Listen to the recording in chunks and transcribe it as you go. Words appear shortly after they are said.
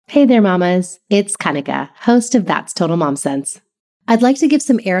Hey there, mamas. It's Kanika, host of That's Total Mom Sense. I'd like to give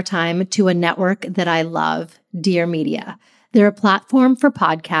some airtime to a network that I love, Dear Media. They're a platform for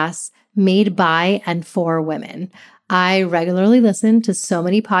podcasts made by and for women. I regularly listen to so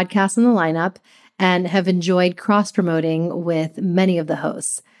many podcasts in the lineup and have enjoyed cross-promoting with many of the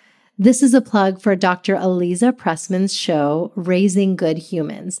hosts. This is a plug for Dr. Aliza Pressman's show, Raising Good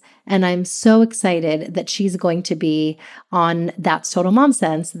Humans, and I'm so excited that she's going to be on That's Total Mom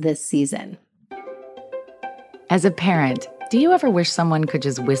Sense this season. As a parent, do you ever wish someone could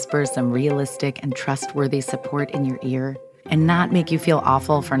just whisper some realistic and trustworthy support in your ear and not make you feel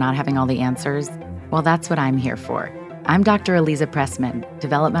awful for not having all the answers? Well, that's what I'm here for. I'm Dr. Aliza Pressman,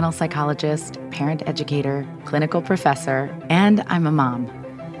 developmental psychologist, parent educator, clinical professor, and I'm a mom.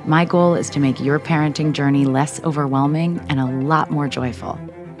 My goal is to make your parenting journey less overwhelming and a lot more joyful.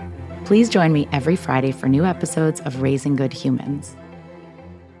 Please join me every Friday for new episodes of Raising Good Humans.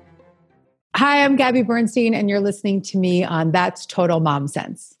 Hi, I'm Gabby Bernstein, and you're listening to me on That's Total Mom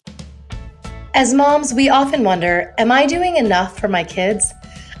Sense. As moms, we often wonder, am I doing enough for my kids?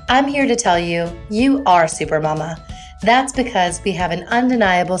 I'm here to tell you, you are super mama. That's because we have an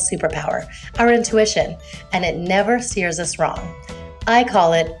undeniable superpower, our intuition, and it never steers us wrong. I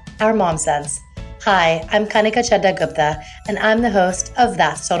call it our mom sense. Hi, I'm Kanika Chadda Gupta, and I'm the host of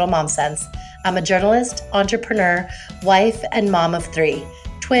That's Total Mom Sense. I'm a journalist, entrepreneur, wife, and mom of 3,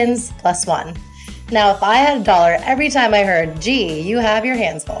 twins plus 1. Now, if I had $1 every time I heard, gee, you have your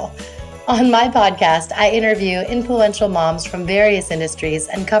hands full. On my podcast, I interview influential moms from various industries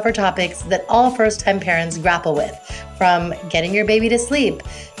and cover topics that all first-time parents grapple with, from getting your baby to sleep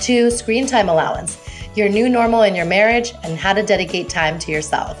to screen time allowance, your new normal in your marriage, and how to dedicate time to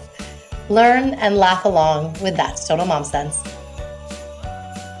yourself. Learn and laugh along with That's Total Mom Sense.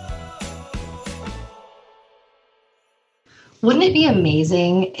 Wouldn't it be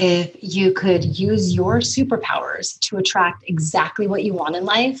amazing if you could use your superpowers to attract exactly what you want in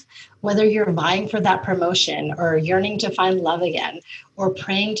life? Whether you're vying for that promotion or yearning to find love again or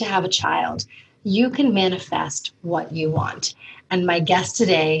praying to have a child, you can manifest what you want. And my guest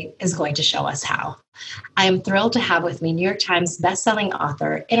today is going to show us how. I am thrilled to have with me New York Times bestselling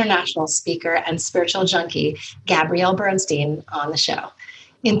author, international speaker, and spiritual junkie, Gabrielle Bernstein, on the show.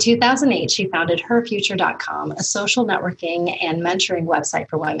 In 2008, she founded herfuture.com, a social networking and mentoring website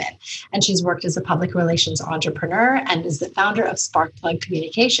for women. And she's worked as a public relations entrepreneur and is the founder of Sparkplug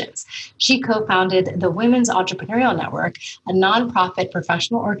Communications. She co-founded the Women's Entrepreneurial Network, a nonprofit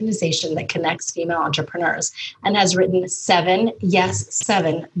professional organization that connects female entrepreneurs, and has written 7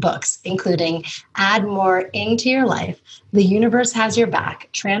 books, including Add More into Your Life, The Universe Has Your Back,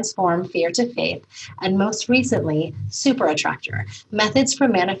 Transform Fear to Faith, and most recently, Super Attractor, Methods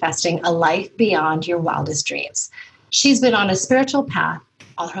for Manifesting a Life Beyond Your Wildest Dreams. She's been on a spiritual path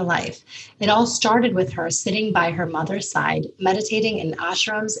all her life. It all started with her sitting by her mother's side, meditating in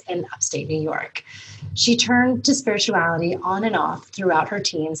ashrams in upstate New York. She turned to spirituality on and off throughout her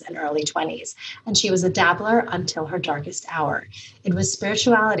teens and early 20s, and she was a dabbler until her darkest hour. It was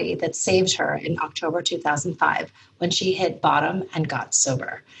spirituality that saved her in October 2005 when she hit bottom and got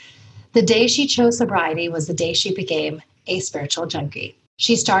sober. The day she chose sobriety was the day she became a spiritual junkie.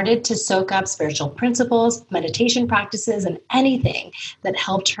 She started to soak up spiritual principles, meditation practices, and anything that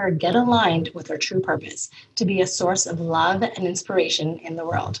helped her get aligned with her true purpose, to be a source of love and inspiration in the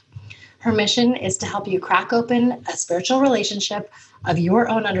world. Her mission is to help you crack open a spiritual relationship of your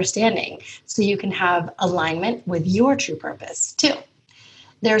own understanding so you can have alignment with your true purpose too.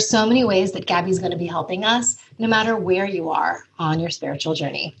 There are so many ways that Gabby's going to be helping us, no matter where you are on your spiritual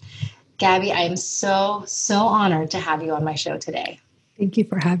journey. Gabby, I am so honored to have you on my show today. Thank you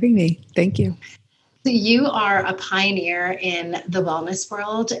for having me. Thank you. So you are a pioneer in the wellness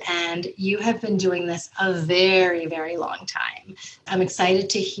world, and you have been doing this a very, very long time. I'm excited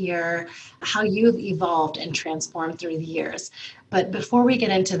to hear how you've evolved and transformed through the years. But before we get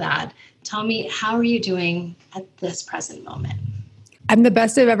into that, tell me, how are you doing at this present moment? I'm the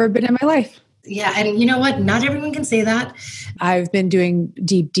best I've ever been in my life. Yeah. And you know what? Not everyone can say that. I've been doing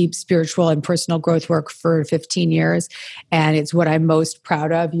deep spiritual and personal growth work for 15 years. And it's what I'm most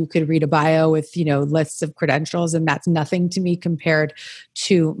proud of. You could read a bio with, lists of credentials, and that's nothing to me compared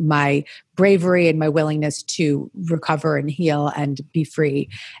to my bravery and my willingness to recover and heal and be free.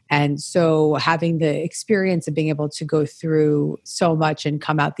 And so having the experience of being able to go through so much and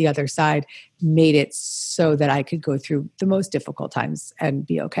come out the other side made it so that I could go through the most difficult times and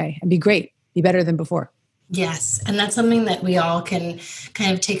be okay and be great. Be better than before. Yes. And that's something that we all can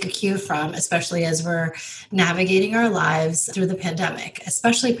kind of take a cue from, especially as we're navigating our lives through the pandemic,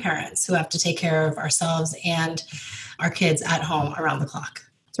 especially parents who have to take care of ourselves and our kids at home around the clock.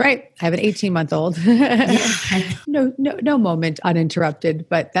 That's right. I have an 18-month-old. No moment uninterrupted,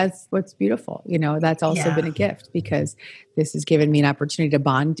 but that's what's beautiful. That's also been a gift because this has given me an opportunity to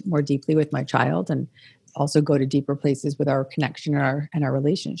bond more deeply with my child and also go to deeper places with our connection and our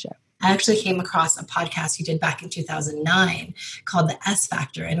relationship. I actually came across a podcast you did back in 2009 called The S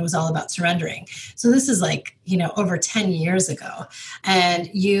Factor, and it was all about surrendering. So this is over 10 years ago. And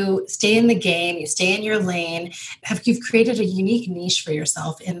you stay in the game, you stay in your lane. You've created a unique niche for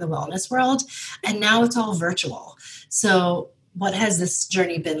yourself in the wellness world, and now it's all virtual. So what has this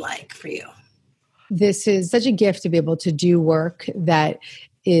journey been like for you? This is such a gift to be able to do work that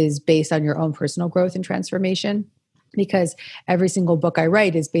is based on your own personal growth and transformation, because every single book I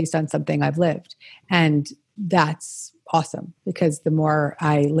write is based on something I've lived. And that's awesome because the more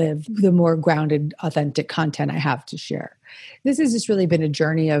I live, the more grounded, authentic content I have to share. This has just really been a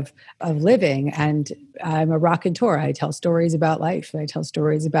journey of living, and I'm a raconteur. I tell stories about life, and I tell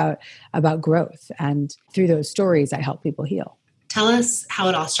stories about growth. And through those stories, I help people heal. Tell us how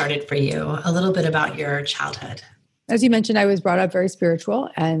it all started for you, a little bit about your childhood. As you mentioned, I was brought up very spiritual,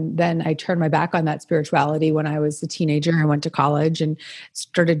 and then I turned my back on that spirituality when I was a teenager. I went to college and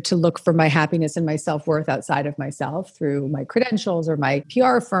started to look for my happiness and my self-worth outside of myself through my credentials or my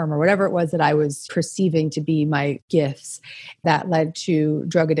PR firm or whatever it was that I was perceiving to be my gifts. That led to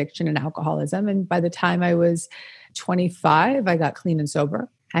drug addiction and alcoholism. And by the time I was 25, I got clean and sober.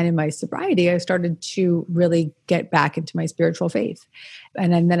 And in my sobriety, I started to really get back into my spiritual faith.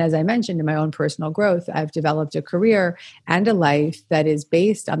 And then, as I mentioned, in my own personal growth, I've developed a career and a life that is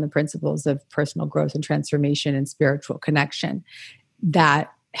based on the principles of personal growth and transformation and spiritual connection.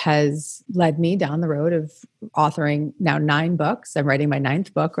 That has led me down the road of authoring now 9 books. I'm writing my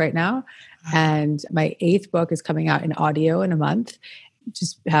 9th book right now. And my 8th book is coming out in audio in a month.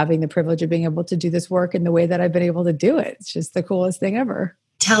 Just having the privilege of being able to do this work in the way that I've been able to do it. It's just the coolest thing ever.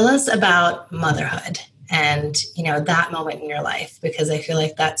 Tell us about motherhood and, that moment in your life, because I feel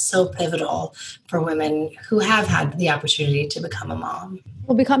like that's so pivotal for women who have had the opportunity to become a mom.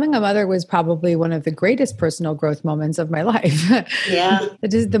 Well, becoming a mother was probably one of the greatest personal growth moments of my life. Yeah.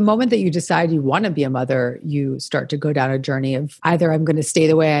 It is the moment that you decide you want to be a mother, you start to go down a journey of either I'm going to stay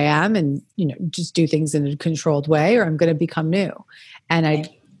the way I am and, just do things in a controlled way, or I'm going to become new. And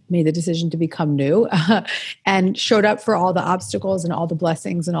I made the decision to become new and showed up for all the obstacles and all the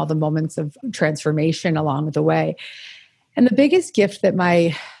blessings and all the moments of transformation along the way. And the biggest gift that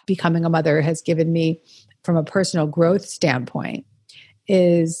my becoming a mother has given me from a personal growth standpoint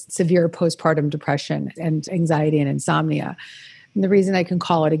is severe postpartum depression and anxiety and insomnia. And the reason I can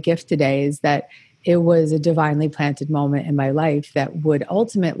call it a gift today is that it was a divinely planted moment in my life that would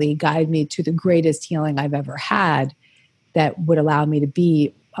ultimately guide me to the greatest healing I've ever had, that would allow me to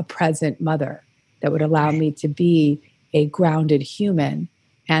be a present mother, that would allow me to be a grounded human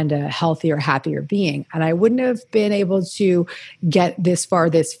and a healthier, happier being. And I wouldn't have been able to get this far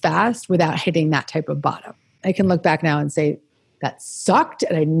this fast without hitting that type of bottom. I can look back now and say that sucked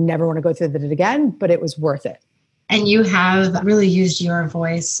and I never want to go through that again, but it was worth it. And you have really used your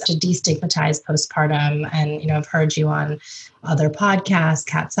voice to destigmatize postpartum. And, I've heard you on other podcasts,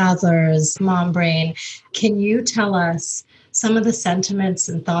 Kat Sadler's Mom Brain. Can you tell us some of the sentiments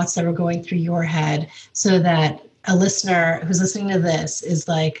and thoughts that were going through your head so that a listener who's listening to this is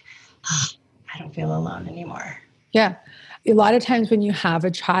like, I don't feel alone anymore? Yeah. A lot of times when you have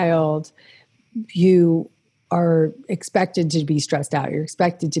a child, you are expected to be stressed out. You're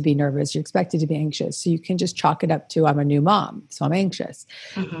expected to be nervous. You're expected to be anxious. So you can just chalk it up to, I'm a new mom, so I'm anxious.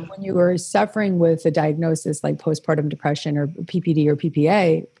 Mm-hmm. When you are suffering with a diagnosis like postpartum depression or PPD or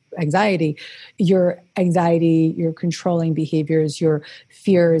PPA, anxiety, your controlling behaviors, your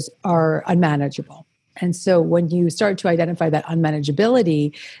fears are unmanageable. And so when you start to identify that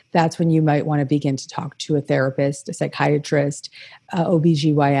unmanageability, that's when you might want to begin to talk to a therapist, a psychiatrist,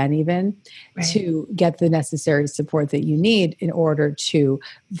 OBGYN even, right, to get the necessary support that you need in order to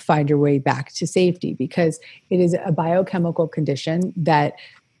find your way back to safety, because it is a biochemical condition that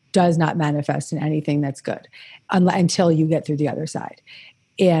does not manifest in anything that's good until you get through the other side.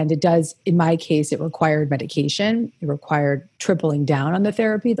 And it does, in my case, it required medication. It required tripling down on the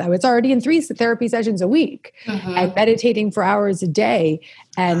therapy. I was already in 3 therapy sessions a week and meditating for hours a day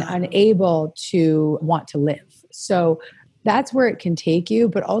and unable to want to live. So that's where it can take you,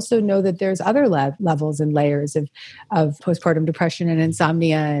 but also know that there's other levels and layers of postpartum depression and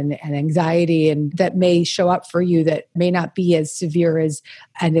insomnia and anxiety, and that may show up for you that may not be as severe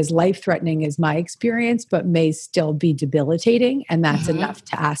and as life-threatening as my experience, but may still be debilitating. And that's enough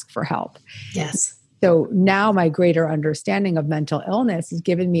to ask for help. Yes. So now my greater understanding of mental illness has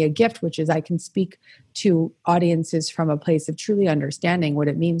given me a gift, which is I can speak to audiences from a place of truly understanding what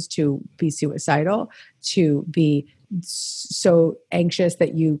it means to be suicidal, to be so anxious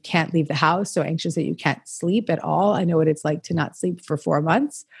that you can't leave the house, so anxious that you can't sleep at all. I know what it's like to not sleep for 4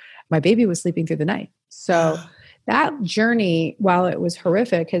 months. My baby was sleeping through the night. So that journey, while it was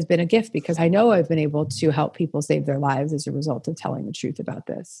horrific, has been a gift because I know I've been able to help people save their lives as a result of telling the truth about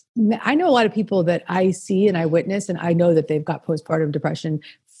this. I know a lot of people that I see and I witness, and I know that they've got postpartum depression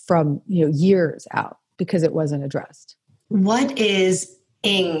from years out because it wasn't addressed. What is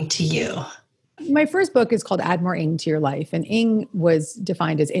ing to you? My first book is called Add More Ing to Your Life, and ing was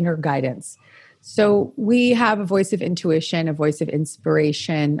defined as inner guidance. So we have a voice of intuition, a voice of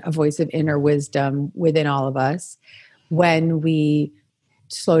inspiration, a voice of inner wisdom within all of us. When we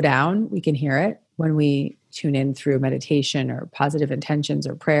slow down, we can hear it. When we tune in through meditation or positive intentions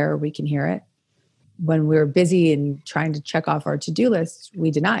or prayer, we can hear it. When we're busy and trying to check off our to-do lists, we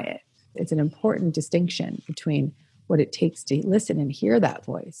deny it. It's an important distinction between what it takes to listen and hear that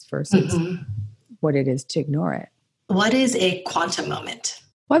voice versus what it is to ignore it. What is a quantum moment?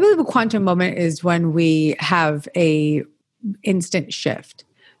 Well, I believe a quantum moment is when we have a instant shift.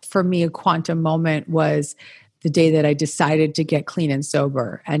 For me, a quantum moment was the day that I decided to get clean and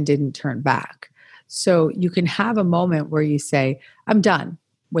sober and didn't turn back. So you can have a moment where you say, I'm done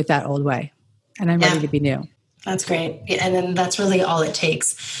with that old way and I'm ready to be new. That's great. And then that's really all it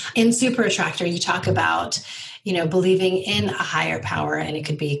takes. In Super Attractor, you talk about believing in a higher power, and it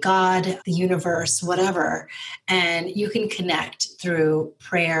could be God, the universe, whatever. And you can connect through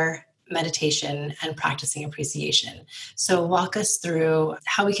prayer, meditation, and practicing appreciation. So walk us through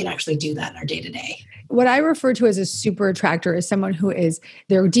how we can actually do that in our day-to-day. What I refer to as a super attractor is someone who is,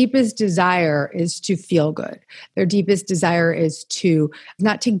 their deepest desire is to feel good. Their deepest desire is to,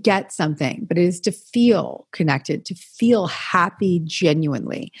 not to get something, but it is to feel connected, to feel happy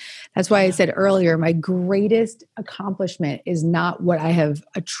genuinely. That's why I said earlier, my greatest accomplishment is not what I have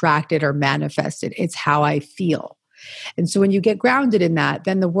attracted or manifested. It's how I feel. And so when you get grounded in that,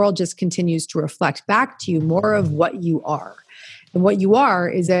 then the world just continues to reflect back to you more of what you are. And what you are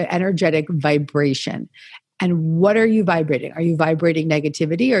is an energetic vibration. And what are you vibrating? Are you vibrating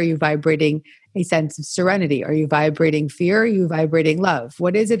negativity? Are you vibrating a sense of serenity? Are you vibrating fear? Are you vibrating love?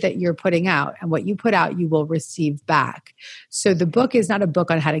 What is it that you're putting out? And what you put out, you will receive back. So the book is not a book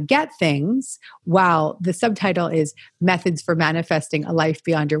on how to get things, while the subtitle is Methods for Manifesting a Life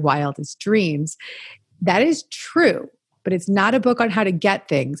Beyond Your Wildest Dreams. That is true, but it's not a book on how to get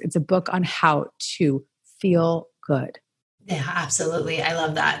things. It's a book on how to feel good. Yeah, absolutely. I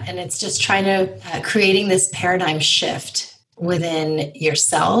love that. And it's just trying to creating this paradigm shift within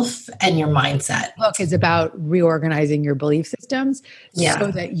yourself and your mindset. The book is about reorganizing your belief systems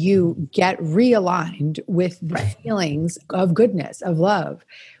so that you get realigned with the feelings of goodness, of love.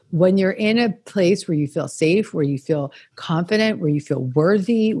 When you're in a place where you feel safe, where you feel confident, where you feel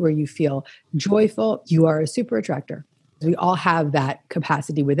worthy, where you feel joyful, you are a super attractor. We all have that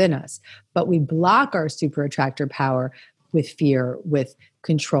capacity within us, but we block our super attractor power with fear, with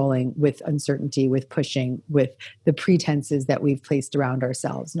controlling, with uncertainty, with pushing, with the pretenses that we've placed around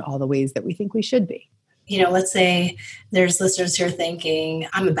ourselves and all the ways that we think we should be. Let's say there's listeners who are thinking,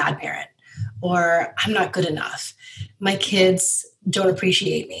 I'm a bad parent, or I'm not good enough. My kids don't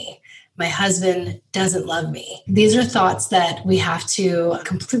appreciate me. My husband doesn't love me. These are thoughts that we have to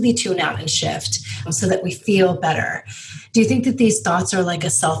completely tune out and shift so that we feel better. Do you think that these thoughts are like a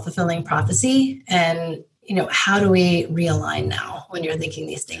self-fulfilling prophecy? And how do we realign now when you're thinking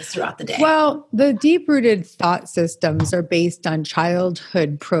these things throughout the day? Well, the deep-rooted thought systems are based on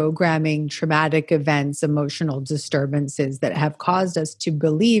childhood programming, traumatic events, emotional disturbances that have caused us to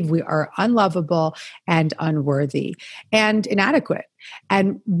believe we are unlovable and unworthy and inadequate.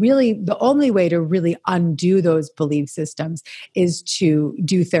 And really, the only way to really undo those belief systems is to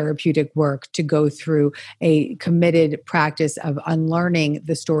do therapeutic work, to go through a committed practice of unlearning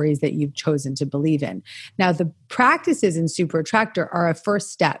the stories that you've chosen to believe in. Now, the practices in Super Attractor are a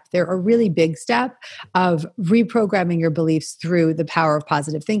first step. They're a really big step of reprogramming your beliefs through the power of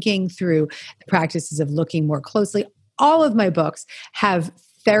positive thinking, through the practices of looking more closely. All of my books have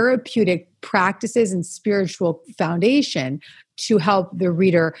therapeutic practices and spiritual foundation to help the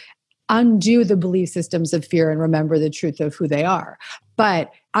reader undo the belief systems of fear and remember the truth of who they are.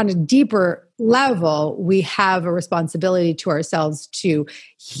 But on a deeper level, we have a responsibility to ourselves to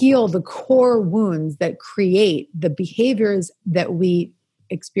heal the core wounds that create the behaviors that we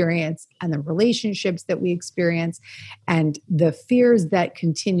experience and the relationships that we experience and the fears that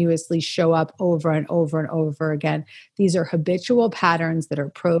continuously show up over and over and over again. These are habitual patterns that are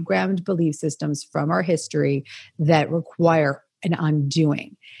programmed belief systems from our history that require an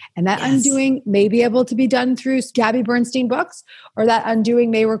undoing. And that undoing may be able to be done through Gabby Bernstein books, or that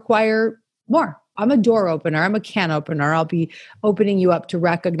undoing may require more. I'm a door opener. I'm a can opener. I'll be opening you up to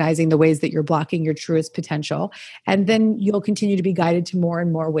recognizing the ways that you're blocking your truest potential. And then you'll continue to be guided to more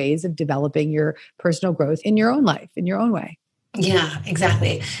and more ways of developing your personal growth in your own life, in your own way. Yeah,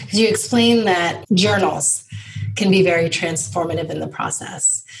 exactly. Because you explain that journals can be very transformative in the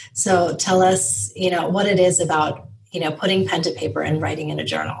process. So tell us, what it is about, putting pen to paper and writing in a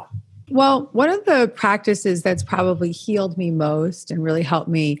journal. Well, one of the practices that's probably healed me most and really helped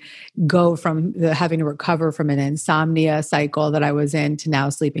me go from having to recover from an insomnia cycle that I was in to now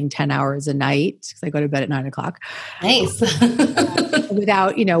sleeping 10 hours a night, because I go to bed at 9:00. Nice.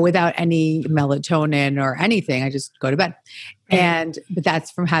 without any melatonin or anything. I just go to bed. But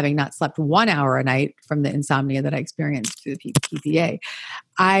that's from having not slept 1 hour a night from the insomnia that I experienced through the PPA.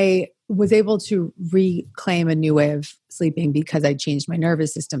 I was able to reclaim a new way of sleeping because I changed my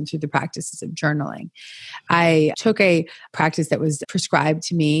nervous system through the practices of journaling. I took a practice that was prescribed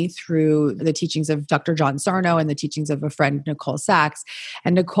to me through the teachings of Dr. John Sarno and the teachings of a friend, Nicole Sachs.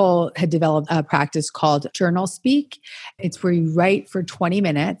 And Nicole had developed a practice called Journal Speak. It's where you write for 20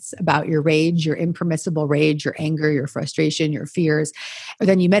 minutes about your rage, your impermissible rage, your anger, your frustration, your fears. And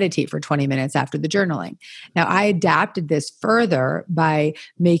then you meditate for 20 minutes after the journaling. Now, I adapted this further by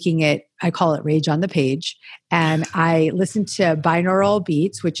making it, I call it Rage on the Page. And I listen to binaural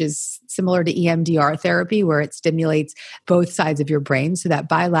beats, which is similar to EMDR therapy, where it stimulates both sides of your brain. So that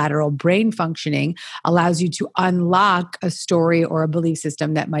bilateral brain functioning allows you to unlock a story or a belief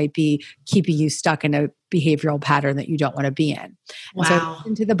system that might be keeping you stuck in a behavioral pattern that you don't want to be in. Wow. So I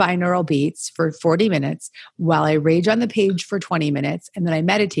listen to the binaural beats for 40 minutes while I rage on the page for 20 minutes, and then I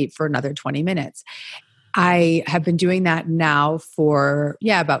meditate for another 20 minutes. I have been doing that now for,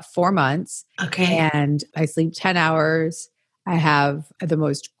 about 4 months. Okay. And I sleep 10 hours. I have the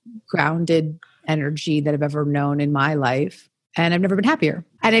most grounded energy that I've ever known in my life. And I've never been happier.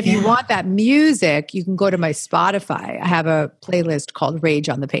 And if you want that music, you can go to my Spotify. I have a playlist called Rage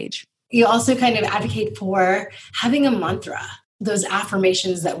on the Page. You also kind of advocate for having a mantra, those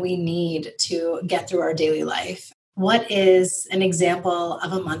affirmations that we need to get through our daily life. What is an example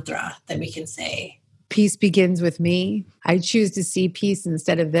of a mantra that we can say? Peace begins with me. I choose to see peace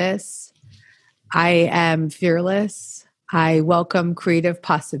instead of this. I am fearless. I welcome creative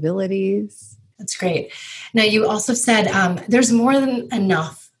possibilities. That's great. Now, you also said there's more than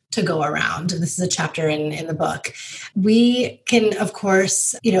enough to go around. This is a chapter in the book. We can, of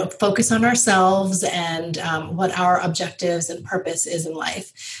course, focus on ourselves and what our objectives and purpose is in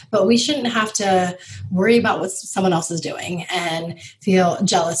life. But we shouldn't have to worry about what someone else is doing and feel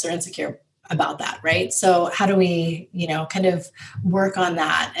jealous or insecure about that, right? So how do we, kind of work on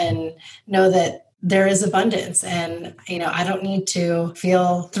that and know that there is abundance and, I don't need to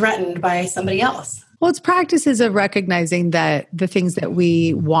feel threatened by somebody else? Well, it's practices of recognizing that the things that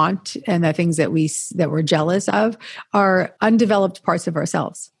we want and the things that we're jealous of are undeveloped parts of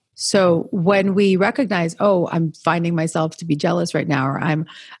ourselves. So when we recognize, I'm finding myself to be jealous right now, or I'm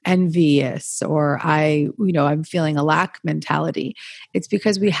envious, or I'm feeling a lack mentality, it's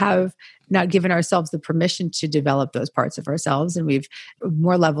because we have not given ourselves the permission to develop those parts of ourselves. And we've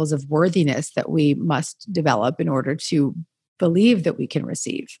more levels of worthiness that we must develop in order to believe that we can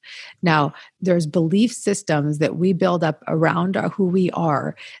receive. Now, there's belief systems that we build up around who we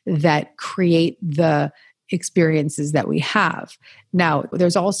are that create the experiences that we have. Now,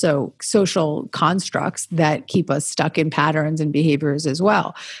 there's also social constructs that keep us stuck in patterns and behaviors as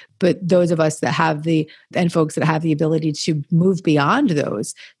well. But those of us that have folks that have the ability to move beyond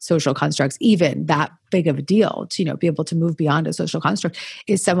those social constructs, even that big of a deal to, be able to move beyond a social construct,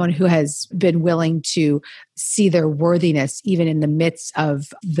 is someone who has been willing to see their worthiness even in the midst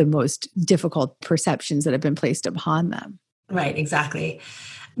of the most difficult perceptions that have been placed upon them. Right, exactly.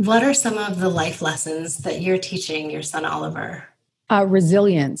 What are some of the life lessons that you're teaching your son, Oliver?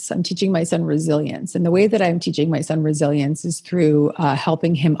 Resilience. I'm teaching my son resilience. And the way that I'm teaching my son resilience is through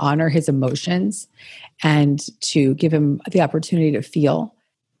helping him honor his emotions and to give him the opportunity to feel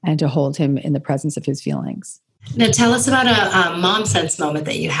and to hold him in the presence of his feelings. Now, tell us about a mom sense moment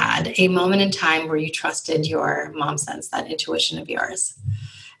that you had, a moment in time where you trusted your mom sense, that intuition of yours.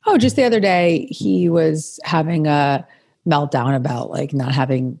 Oh, just the other day, he was having a meltdown about not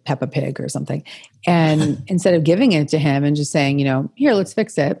having Peppa Pig or something. And instead of giving it to him and just saying, here, let's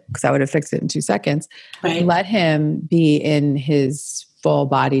fix it, because I would have fixed it in 2 seconds, right. Let him be in his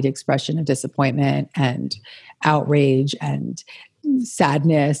full-bodied expression of disappointment and outrage and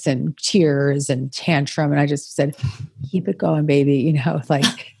sadness and tears and tantrum. And I just said, keep it going, baby.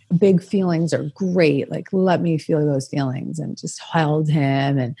 Like big feelings are great. Like, let me feel those feelings, and just held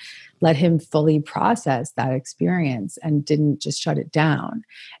him and let him fully process that experience and didn't just shut it down.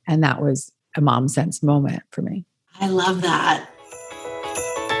 And that was a mom sense moment for me. I love that.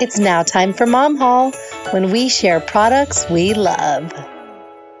 It's now time for Mom Haul, when we share products we love.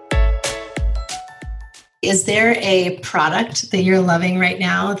 Is there a product that you're loving right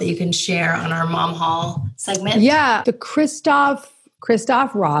now that you can share on our Mom Haul segment? Yeah, the Christoph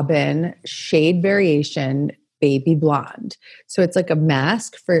Robin Shade Variation Baby Blonde. So it's like a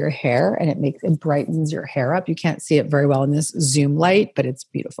mask for your hair, and it brightens your hair up. You can't see it very well in this Zoom light, but it's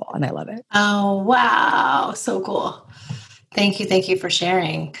beautiful and I love it. Oh, wow. So cool. Thank you for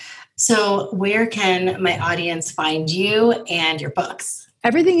sharing. So where can my audience find you and your books?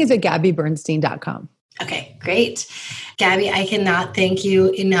 Everything is at GabbyBernstein.com. Okay, great. Gabby, I cannot thank you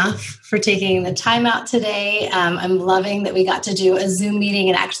enough for taking the time out today. I'm loving that we got to do a Zoom meeting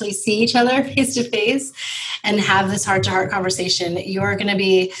and actually see each other face to face and have this heart-to-heart conversation. You're going to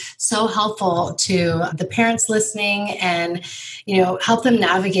be so helpful to the parents listening and, help them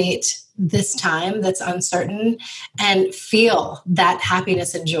navigate this time that's uncertain and feel that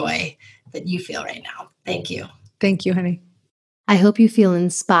happiness and joy that you feel right now. Thank you. Thank you, honey. I hope you feel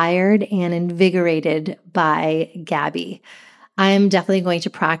inspired and invigorated by Gabby. I am definitely going to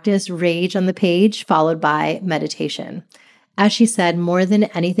practice Rage on the Page, followed by meditation. As she said, more than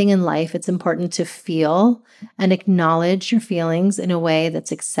anything in life, it's important to feel and acknowledge your feelings in a way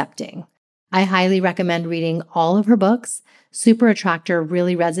that's accepting. I highly recommend reading all of her books. Super Attractor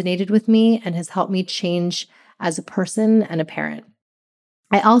really resonated with me and has helped me change as a person and a parent.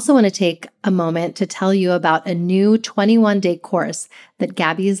 I also want to take a moment to tell you about a new 21-day course that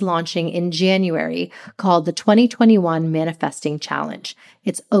Gabby is launching in January called the 2021 Manifesting Challenge.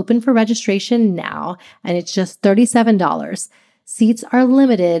 It's open for registration now, and it's just $37. Seats are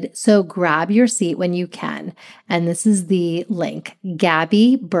limited, so grab your seat when you can. And this is the link,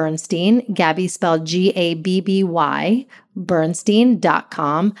 Gabby Bernstein, Gabby spelled Gabby,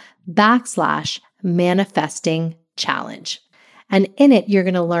 Bernstein.com/manifesting challenge. And in it, you're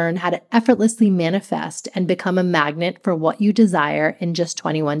going to learn how to effortlessly manifest and become a magnet for what you desire in just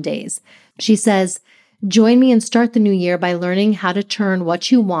 21 days. She says, join me and start the new year by learning how to turn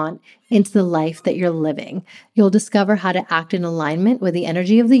what you want into the life that you're living. You'll discover how to act in alignment with the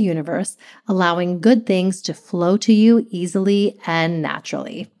energy of the universe, allowing good things to flow to you easily and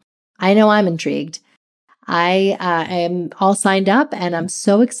naturally. I know I'm intrigued. I am all signed up, and I'm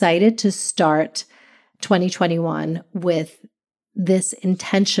so excited to start 2021 with this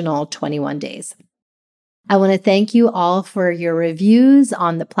intentional 21 days. I want to thank you all for your reviews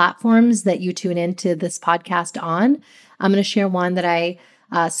on the platforms that you tune into this podcast on. I'm going to share one that I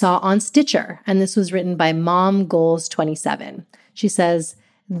saw on Stitcher, and this was written by Mom Goals 27. She says,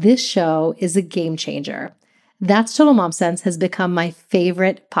 this show is a game changer. That's Total Mom Sense has become my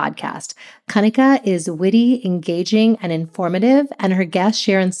favorite podcast. Kanika is witty, engaging, and informative, and her guests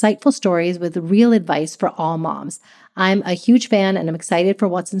share insightful stories with real advice for all moms. I'm a huge fan, and I'm excited for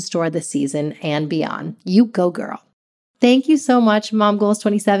what's in store this season and beyond. You go, girl. Thank you so much, Mom Goals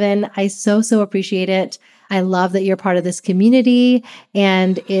 27. I so appreciate it. I love that you're part of this community,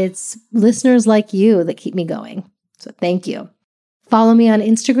 and it's listeners like you that keep me going. So thank you. Follow me on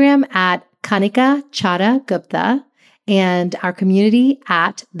Instagram at Kanika Chada Gupta and our community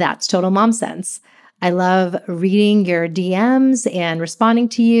at That's Total Mom Sense. I love reading your DMs and responding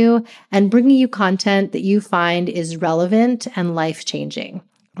to you and bringing you content that you find is relevant and life-changing.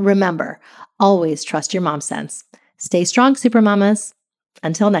 Remember, always trust your mom sense. Stay strong, super mamas.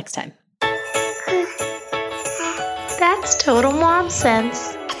 Until next time. That's Total Mom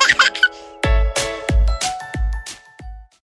Sense.